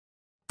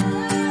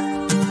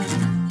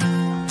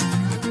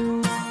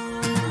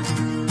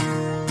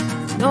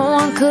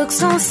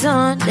cooks on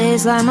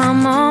Sundays like my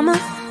mama.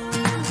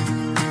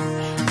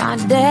 My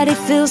daddy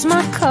fills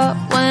my cup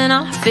when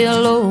I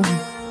feel low.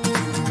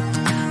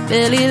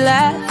 Barely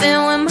laughing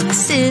with my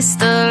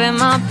sister and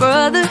my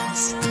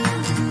brothers.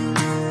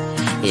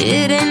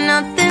 It ain't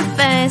nothing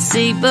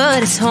fancy,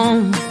 but it's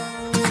home.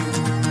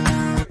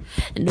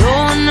 And no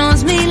one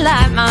knows me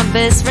like my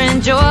best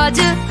friend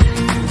Georgia.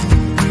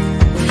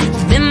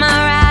 She's been my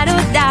ride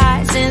or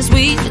die since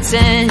we were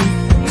 10.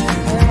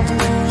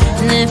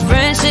 And then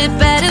friendship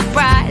at a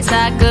price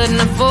I couldn't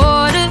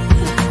afford her.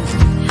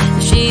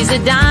 She's a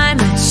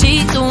diamond,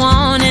 she's the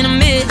one in a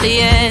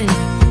million.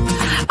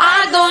 I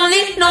don't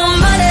need no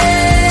money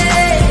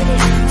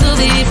to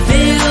be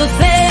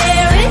filthy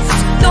rich.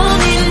 Don't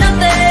need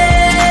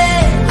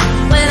nothing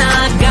when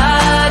I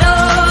got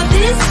all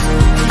this.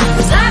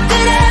 'Cause I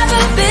could have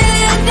 $1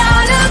 billion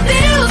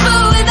bills,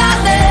 but without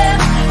them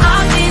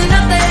I'd be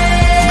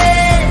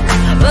nothing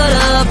but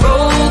a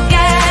broke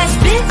ass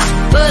bitch.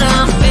 But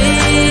I'm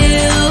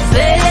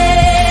filthy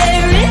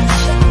rich.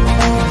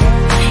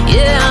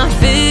 Yeah, I'm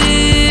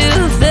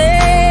filthy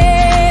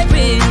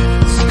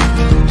rich.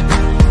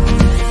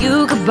 You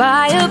could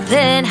buy a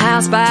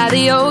penthouse by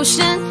the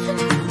ocean,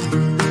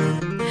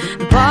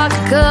 park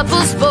a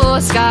couple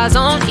sports cars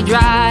on your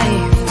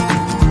drive.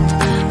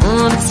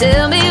 But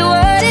tell me,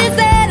 what is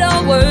that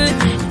all worth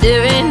if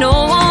there ain't no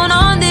one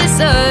on this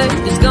earth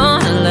who's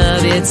gonna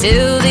love you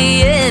till the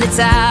end of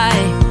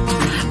time?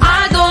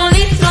 I don't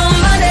need no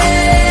money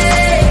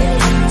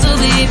to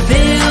be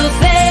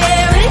filthy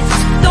rich.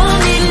 Don't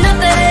need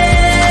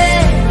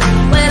nothing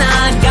when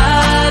I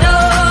got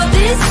all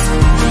this.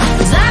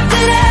 'Cause I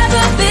could have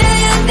 $1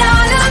 billion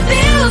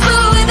bills,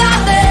 but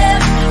without them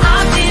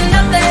I'd be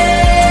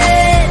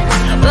nothing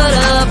but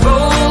a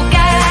broke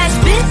ass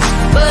bitch.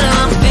 But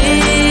I'm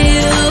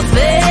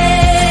filthy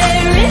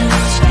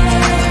rich.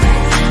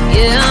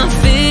 Yeah, I'm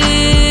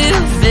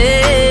filthy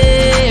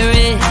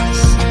rich.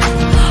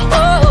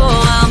 Oh,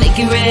 I'll make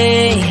it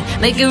rain,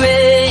 make it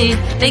rain,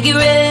 make it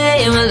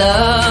rain with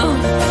love.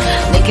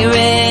 Make it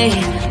rain,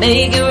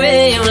 make it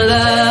rain with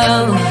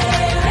love.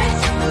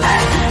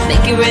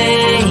 Make it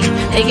rain,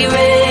 make it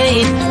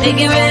rain, make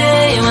it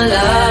rain with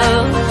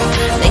love.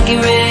 Make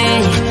it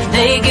rain,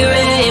 make it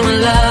rain with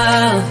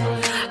love.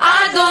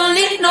 I don't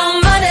need no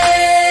money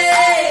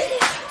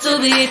to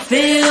be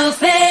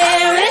filthy